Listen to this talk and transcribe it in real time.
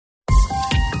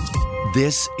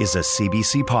This is a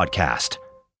CBC podcast.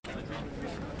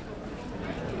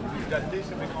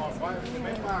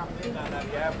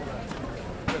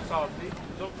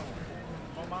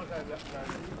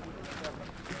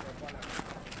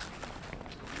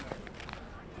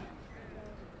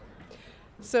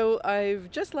 So I've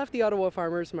just left the Ottawa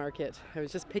Farmers Market. I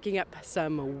was just picking up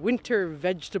some winter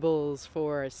vegetables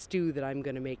for a stew that I'm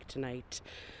going to make tonight.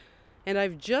 And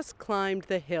I've just climbed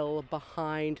the hill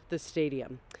behind the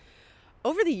stadium.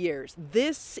 Over the years,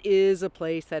 this is a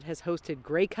place that has hosted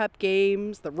Grey Cup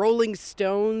games, the Rolling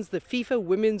Stones, the FIFA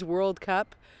Women's World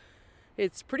Cup.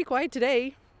 It's pretty quiet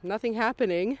today, nothing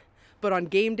happening, but on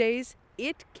game days,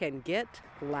 it can get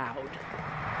loud.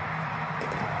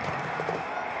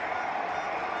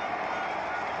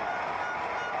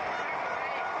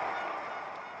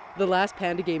 The last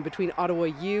Panda game between Ottawa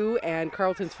U and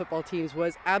Carleton's football teams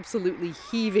was absolutely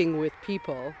heaving with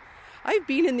people. I've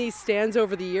been in these stands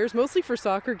over the years, mostly for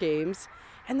soccer games,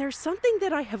 and there's something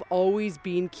that I have always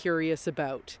been curious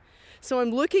about. So I'm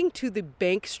looking to the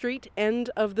Bank Street end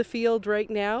of the field right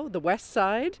now, the west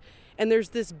side, and there's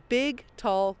this big,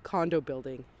 tall condo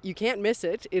building. You can't miss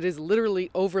it. It is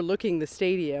literally overlooking the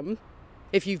stadium.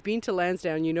 If you've been to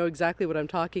Lansdowne, you know exactly what I'm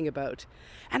talking about.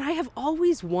 And I have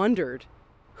always wondered,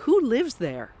 who lives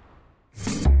there?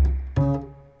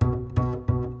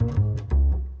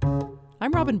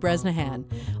 I'm Robyn Bresnahan.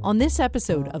 On this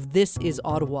episode of This is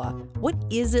Ottawa, what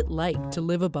is it like to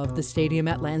live above the stadium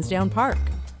at Lansdowne Park?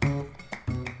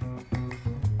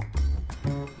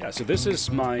 Yeah, so this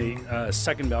is my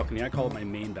second balcony. I call it my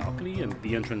main balcony, and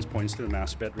the entrance points to the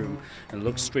master bedroom and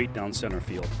looks straight down center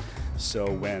field. So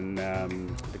when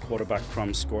the quarterback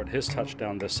Crum scored his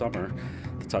touchdown this summer,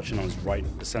 the touchdown was right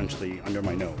essentially under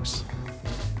my nose.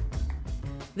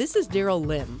 This is Daryl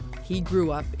Lim. He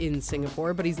grew up in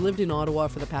Singapore, but he's lived in Ottawa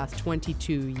for the past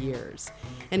 22 years.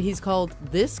 And he's called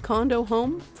this condo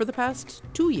home for the past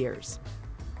 2 years.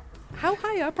 How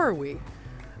high up are we?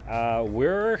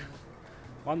 We're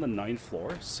on the 9th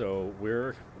floor, so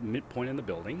we're midpoint in the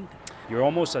building. You're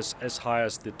almost as high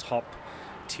as the top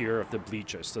tier of the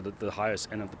bleachers, so the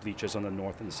highest end of the bleachers on the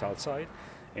north and the south side.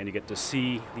 And you get to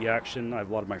see the action. A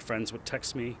lot of my friends would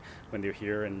text me when they're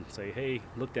here and say, hey,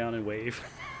 look down and wave.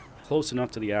 Close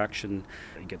enough to the action,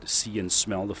 you get to see and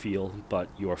smell the field, but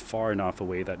you are far enough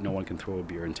away that no one can throw a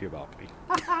beer into your balcony.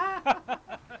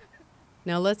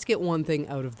 Now let's get one thing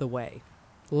out of the way.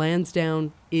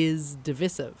 Lansdowne is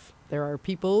divisive. There are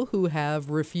people who have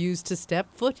refused to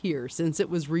step foot here since it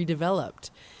was redeveloped.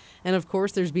 And of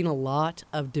course, there's been a lot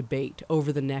of debate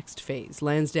over the next phase,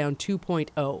 Lansdowne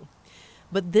 2.0.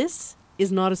 But this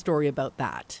is not a story about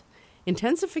that.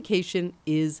 Intensification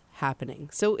is happening,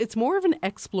 so it's more of an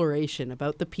exploration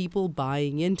about the people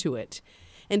buying into it.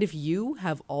 And if you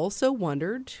have also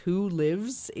wondered who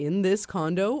lives in this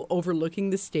condo overlooking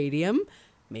the stadium,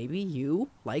 maybe you,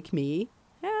 like me,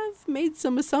 have made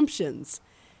some assumptions.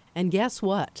 And guess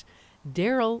what?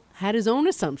 Daryl had his own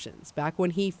assumptions back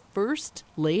when he first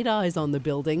laid eyes on the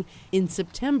building in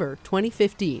September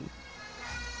 2015.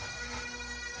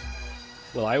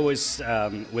 Well, I was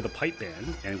with a pipe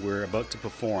band, and we're about to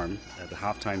perform at the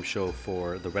halftime show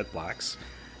for the Red Blacks.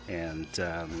 And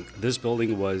this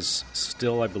building was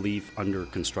still, I believe, under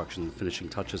construction, the finishing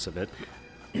touches of it.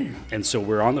 And so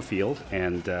we're on the field,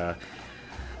 and I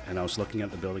was looking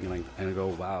at the building, and I go,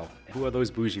 wow, who are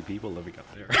those bougie people living up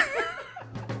there?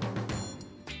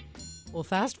 Well,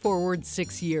 fast forward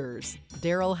 6 years.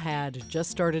 Daryl had just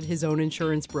started his own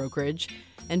insurance brokerage,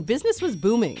 and business was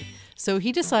booming. So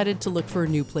he decided to look for a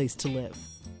new place to live.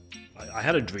 I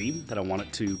had a dream that I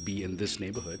wanted to be in this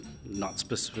neighborhood, not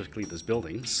specifically this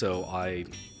building. So I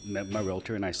met my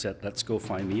realtor and I said, let's go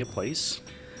find me a place.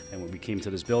 And when we came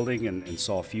to this building and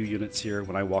saw a few units here,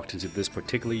 when I walked into this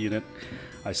particular unit,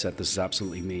 I said, this is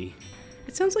absolutely me.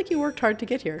 It sounds like you worked hard to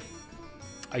get here.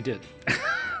 I did.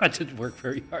 I did work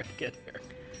very hard to get here.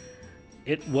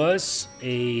 It was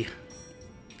an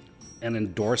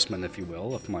endorsement, if you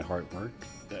will, of my hard work.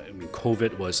 I mean,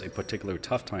 COVID was a particular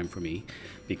tough time for me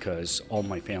because all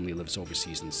my family lives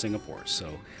overseas in Singapore. So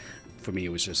for me, it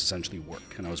was just essentially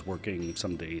work. And I was working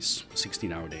some days,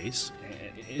 16-hour days.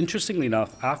 And interestingly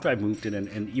enough, after I moved in,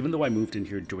 and even though I moved in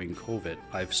here during COVID,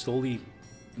 I've slowly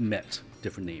met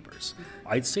different neighbors.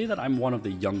 I'd say that I'm one of the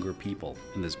younger people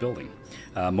in this building.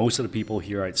 Most of the people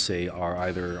here, I'd say, are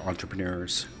either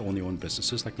entrepreneurs, own their own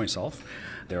businesses like myself.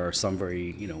 There are some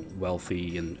very,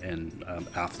 wealthy and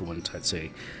affluent, I'd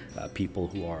say, people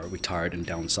who are retired and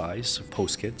downsized,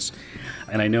 post-kids.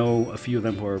 And I know a few of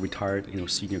them who are retired,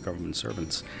 senior government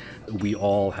servants. We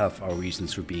all have our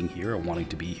reasons for being here or wanting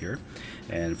to be here.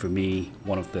 And for me,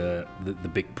 one of the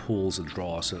big pulls and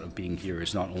draws of being here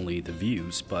is not only the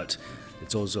views, but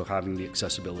it's also having the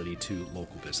accessibility to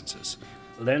local businesses.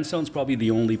 Lansdowne's probably the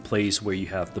only place where you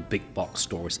have the big box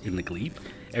stores in the glebe.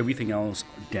 Everything else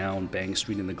down Bank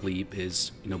Street in the glebe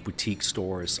is, boutique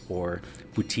stores or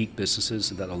boutique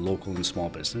businesses that are local and small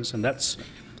business, and that's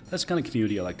the kind of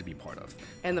community I like to be part of.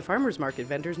 And the farmers market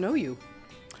vendors know you.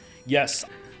 Yes,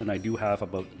 and I do have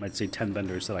about, I'd say, 10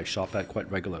 vendors that I shop at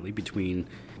quite regularly, between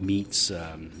meats,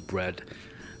 bread.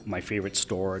 My favorite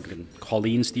store, and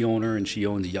Colleen's the owner, and she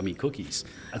owns Yummy Cookies.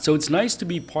 And so it's nice to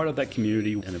be part of that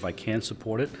community, and if I can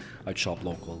support it, I'd shop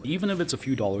local. Even if it's a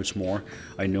few dollars more,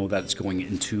 I know that it's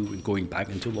going back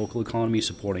into local economy,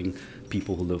 supporting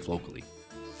people who live locally.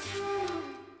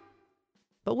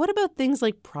 But what about things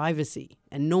like privacy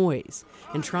and noise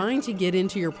and trying to get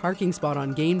into your parking spot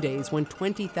on game days when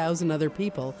 20,000 other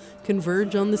people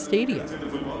converge on the stadium?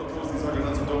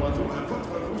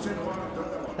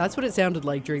 That's what it sounded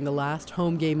like during the last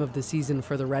home game of the season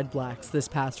for the Red Blacks this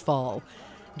past fall.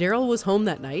 Daryl was home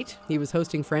that night. He was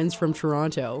hosting friends from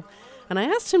Toronto. And I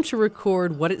asked him to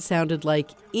record what it sounded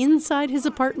like inside his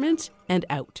apartment and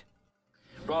out.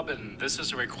 Robyn, this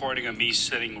is a recording of me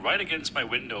sitting right against my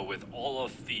window with all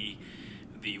of the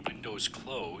windows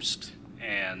closed,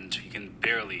 and you can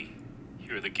barely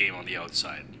hear the game on the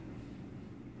outside.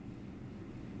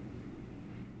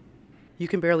 You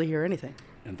can barely hear anything.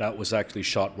 And that was actually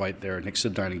shot right there next to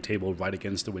the dining table, right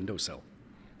against the windowsill.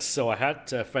 So I had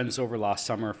friends over last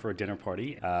summer for a dinner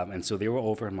party, and so they were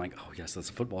over. I'm like, oh yes, there's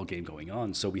a football game going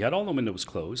on. So we had all the windows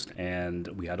closed, and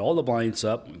we had all the blinds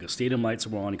up. The stadium lights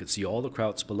were on. You could see all the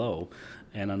crowds below,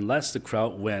 and unless the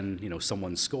crowd, when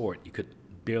someone scored, you could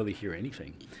barely hear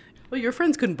anything. Well, your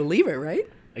friends couldn't believe it, right?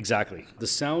 Exactly. The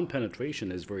sound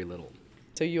penetration is very little.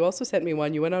 So you also sent me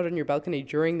one. You went out on your balcony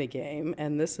during the game,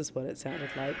 and this is what it sounded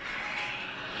like.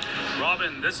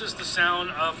 Robyn, this is the sound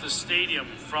of the stadium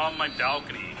from my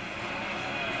balcony.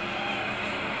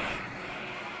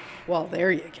 Well,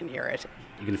 there you can hear it.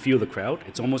 You can feel the crowd.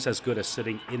 It's almost as good as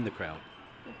sitting in the crowd.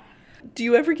 Do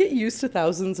you ever get used to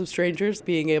thousands of strangers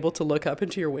being able to look up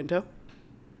into your window?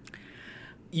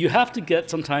 You have to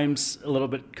get sometimes a little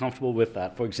bit comfortable with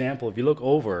that. For example, if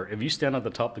you stand at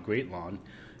the top of the Great Lawn,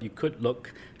 you could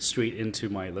look straight into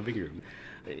my living room.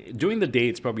 During the day,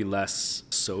 it's probably less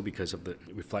so because of the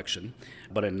reflection.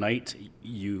 But at night,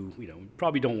 you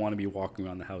probably don't want to be walking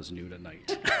around the house nude at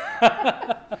night.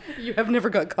 You have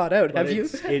never got caught out, have you?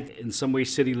 In some way,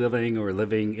 city living or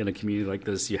living in a community like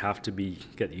this, you have to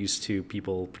get used to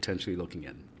people potentially looking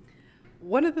in.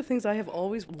 One of the things I have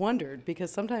always wondered,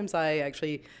 because sometimes I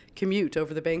actually commute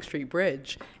over the Bank Street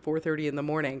Bridge, 4:30 in the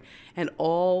morning, and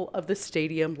all of the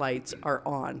stadium lights are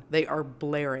on. They are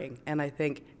blaring. And I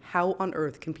think, how on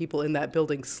earth can people in that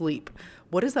building sleep?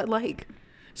 What is that like?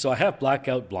 So I have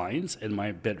blackout blinds in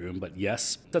my bedroom, but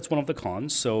yes, that's one of the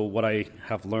cons. So what I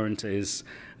have learned is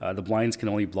the blinds can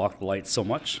only block the light so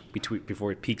much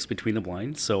before it peaks between the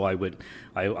blinds. So I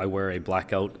wear a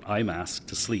blackout eye mask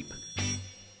to sleep.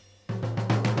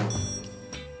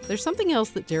 There's something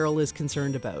else that Daryl is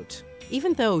concerned about.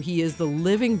 Even though he is the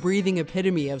living, breathing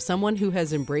epitome of someone who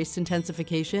has embraced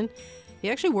intensification, he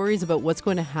actually worries about what's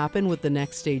going to happen with the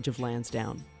next stage of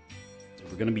Lansdowne.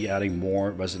 We're going to be adding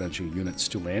more residential units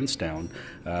to Lansdowne.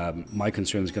 My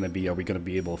concern is going to be, are we going to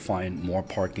be able to find more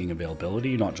parking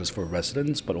availability, not just for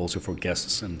residents, but also for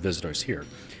guests and visitors here.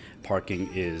 Parking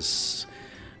is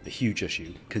a huge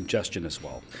issue. Congestion as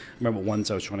well. I remember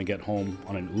once I was trying to get home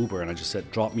on an Uber, and I just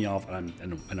said, drop me off,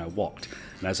 and I walked.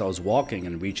 And as I was walking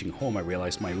and reaching home, I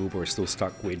realized my Uber was still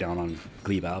stuck way down on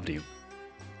Glebe Avenue.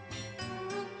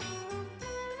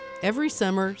 Every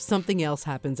summer, something else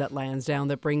happens at Lansdowne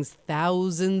that brings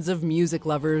thousands of music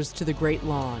lovers to the Great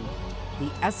Lawn, the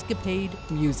Escapade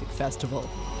Music Festival.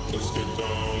 Let's get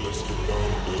down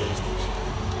to business.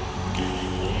 Give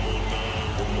you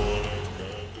one more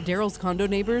night. Daryl's condo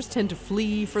neighbors tend to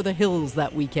flee for the hills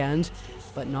that weekend,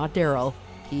 but not Daryl.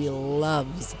 He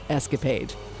loves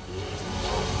Escapade.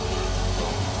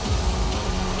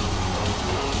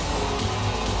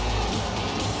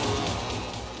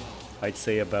 I'd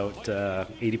say about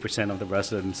 80% of the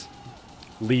residents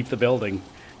leave the building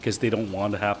because they don't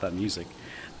want to have that music.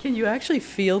 Can you actually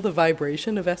feel the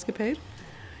vibration of Escapade?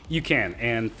 You can,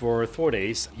 and for 4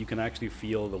 days, you can actually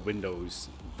feel the windows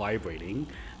vibrating,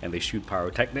 and they shoot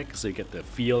pyrotechnics, so you get to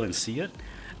feel and see it.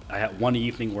 I had one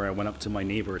evening where I went up to my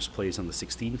neighbor's place on the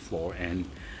 16th floor, and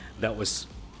that was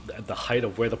at the height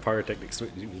of where the pyrotechnics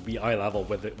would be eye level,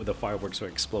 where the fireworks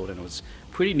would explode, and it was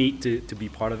pretty neat to be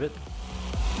part of it.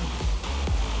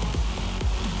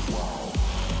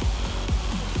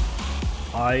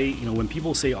 When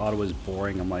people say Ottawa is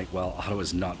boring, I'm like, well, Ottawa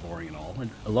is not boring at all. And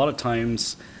a lot of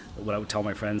times, what I would tell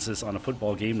my friends is on a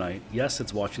football game night, yes,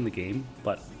 it's watching the game,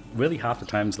 but really half the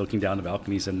time is looking down the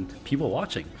balconies and people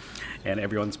watching. And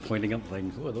everyone's pointing up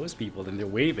like, who are those people? And they're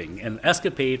waving. And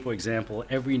Escapade, for example,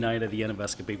 every night at the end of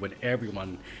Escapade, when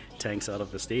everyone tanks out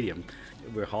of the stadium,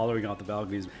 we're hollering out the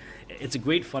balconies. It's a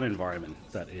great fun environment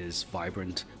that is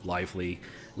vibrant, lively.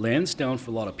 Lansdowne,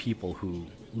 for a lot of people who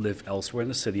live elsewhere in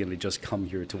the city and they just come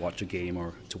here to watch a game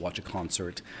or to watch a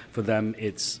concert, for them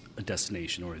it's a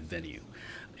destination or a venue.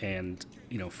 And,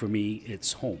 for me,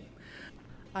 it's home.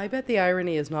 I bet the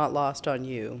irony is not lost on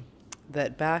you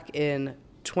that back in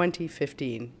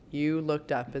 2015, you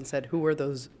looked up and said, who are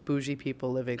those bougie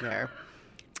people living there?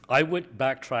 I would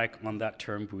backtrack on that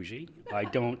term bougie. I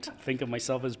don't think of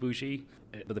myself as bougie,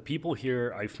 but the people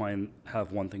here I find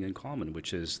have one thing in common,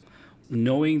 which is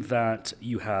knowing that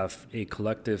you have a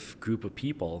collective group of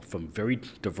people from very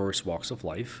diverse walks of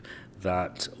life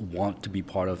that want to be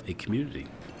part of a community.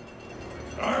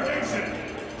 Our nation,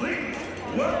 please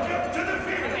welcome to the field.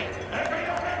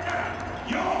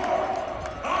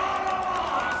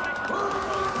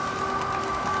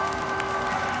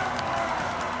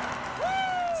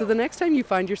 So the next time you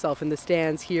find yourself in the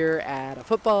stands here at a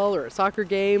football or a soccer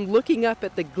game, looking up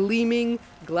at the gleaming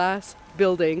glass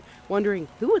building, wondering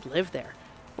who would live there,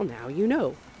 well, now you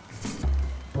know.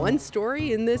 One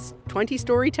story in this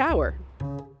 20-story tower.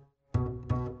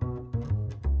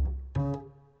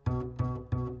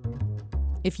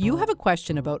 If you have a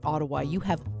question about Ottawa you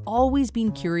have always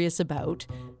been curious about,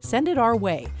 send it our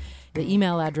way. The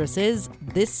email address is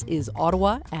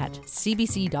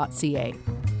thisisottawa@cbc.ca.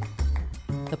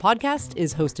 The podcast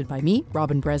is hosted by me,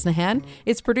 Robyn Bresnahan.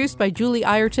 It's produced by Julie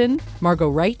Ireton. Margot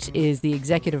Wright is the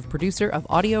executive producer of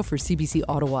audio for CBC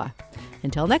Ottawa.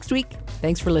 Until next week,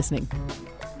 thanks for listening.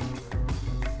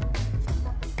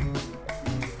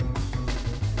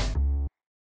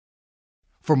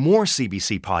 For more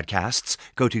CBC podcasts,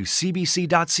 go to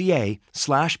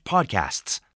cbc.ca/podcasts.